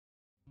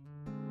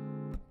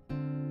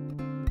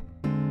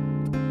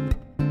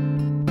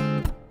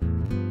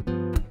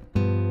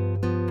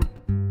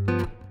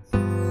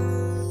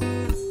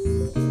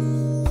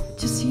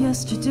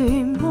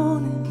Yesterday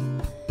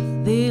morning,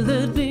 they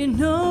let me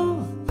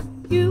know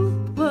you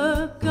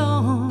were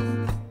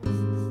gone.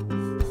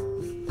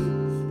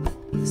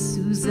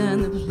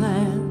 Suzanne, the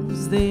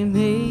plans they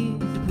made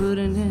to put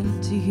an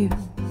end to you.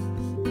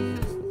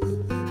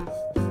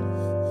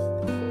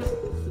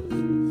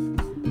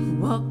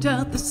 Walked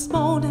out this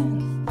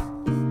morning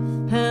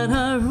and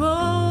I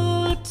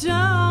wrote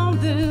down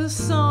this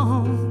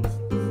song.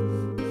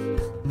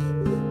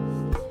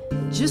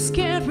 Just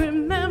can't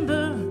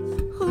remember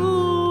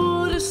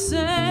who to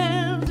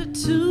send it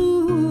to.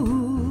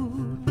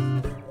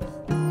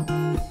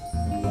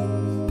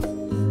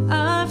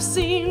 I've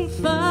seen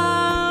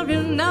fire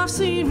and I've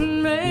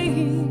seen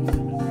rain.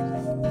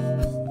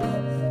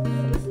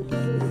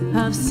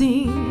 I've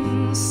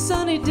seen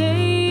sunny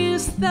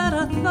days that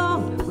I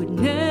thought would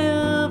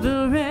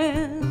never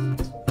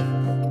end.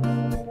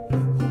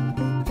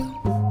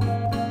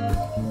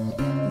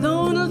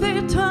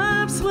 Lonely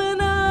times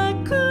when I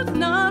could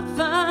not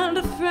find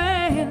a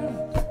friend,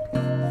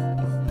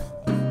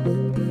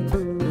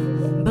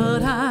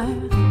 but I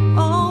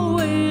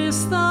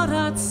always thought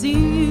I'd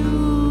see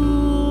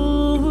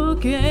you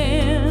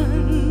again.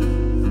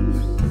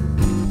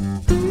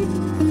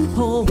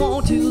 Oh,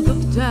 won't you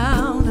look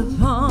down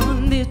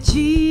upon me,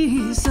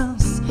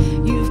 Jesus?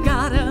 You've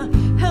gotta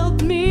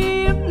help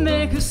me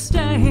make a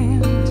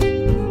stand.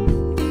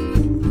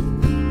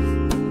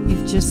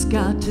 You've just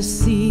got to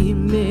see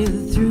me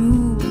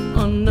through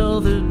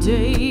another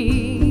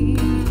day.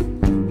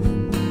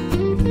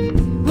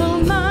 Well,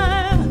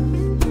 my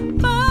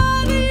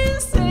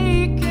body's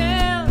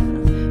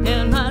aching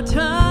and my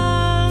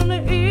time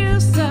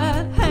is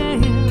at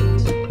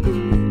hand.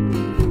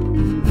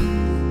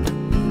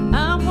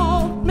 I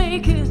won't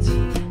make it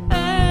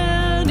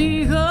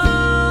any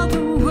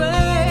other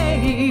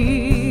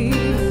way.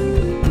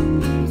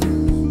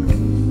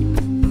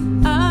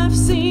 I've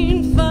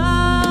seen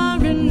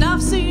fire and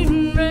I've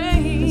seen rain.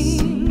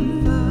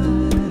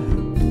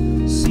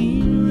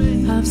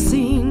 I've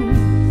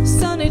seen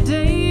sunny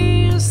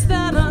days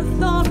that I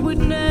thought would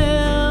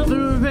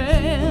never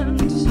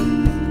end,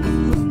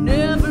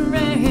 never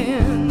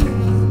end.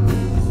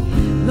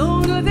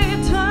 Lonely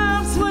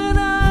times when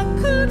I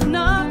could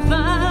not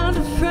find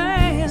a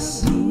friend,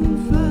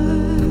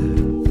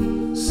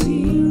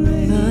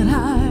 but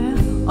I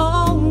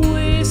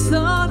always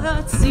thought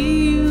I'd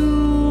see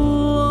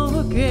you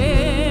again.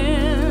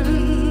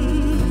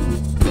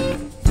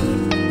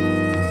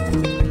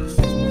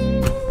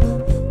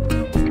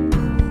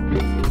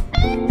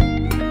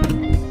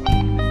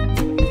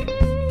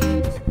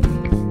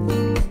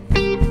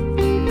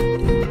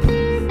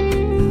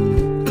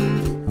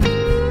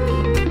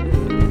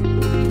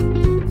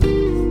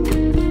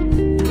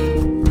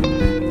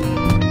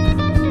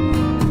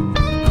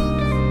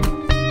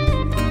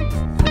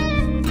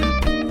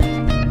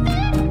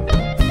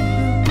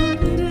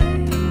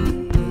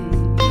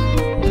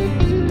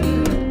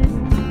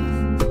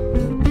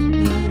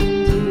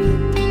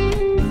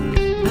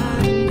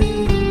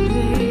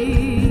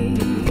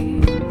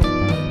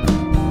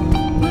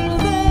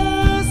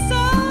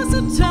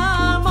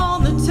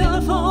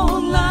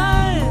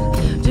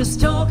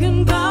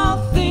 Talking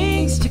about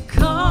things to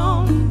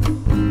come,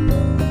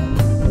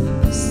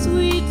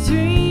 sweet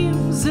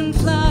dreams and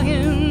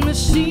flying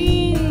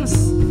machines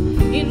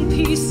in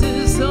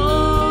pieces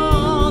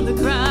on the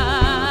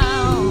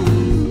ground.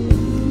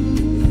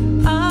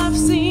 I've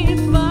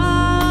seen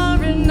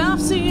fire and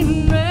I've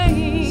seen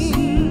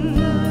rain.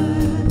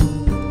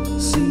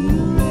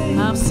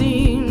 I've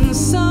seen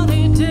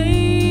sunny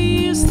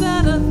days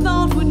that I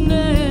thought would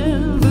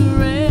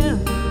never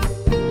end.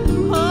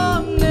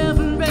 Oh,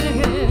 never end.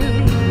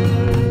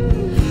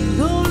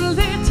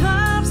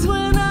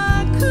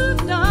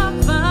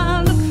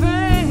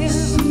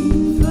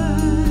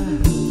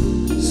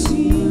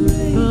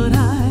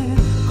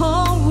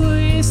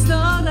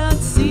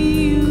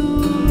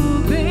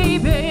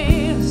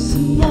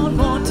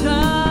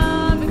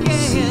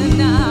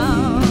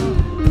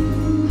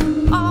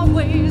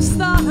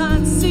 Thought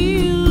I'd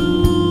see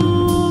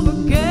you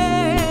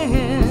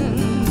again.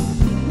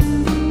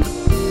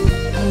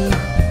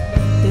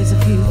 There's a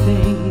few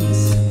things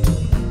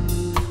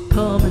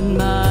coming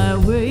my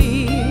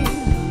way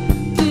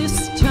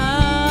this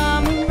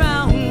time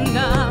around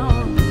now.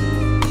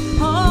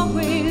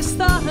 Always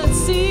thought I'd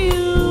see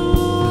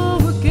you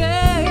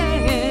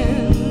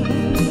again.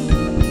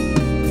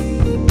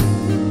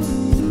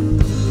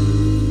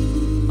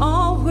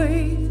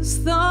 Always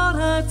thought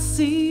I'd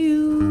see you.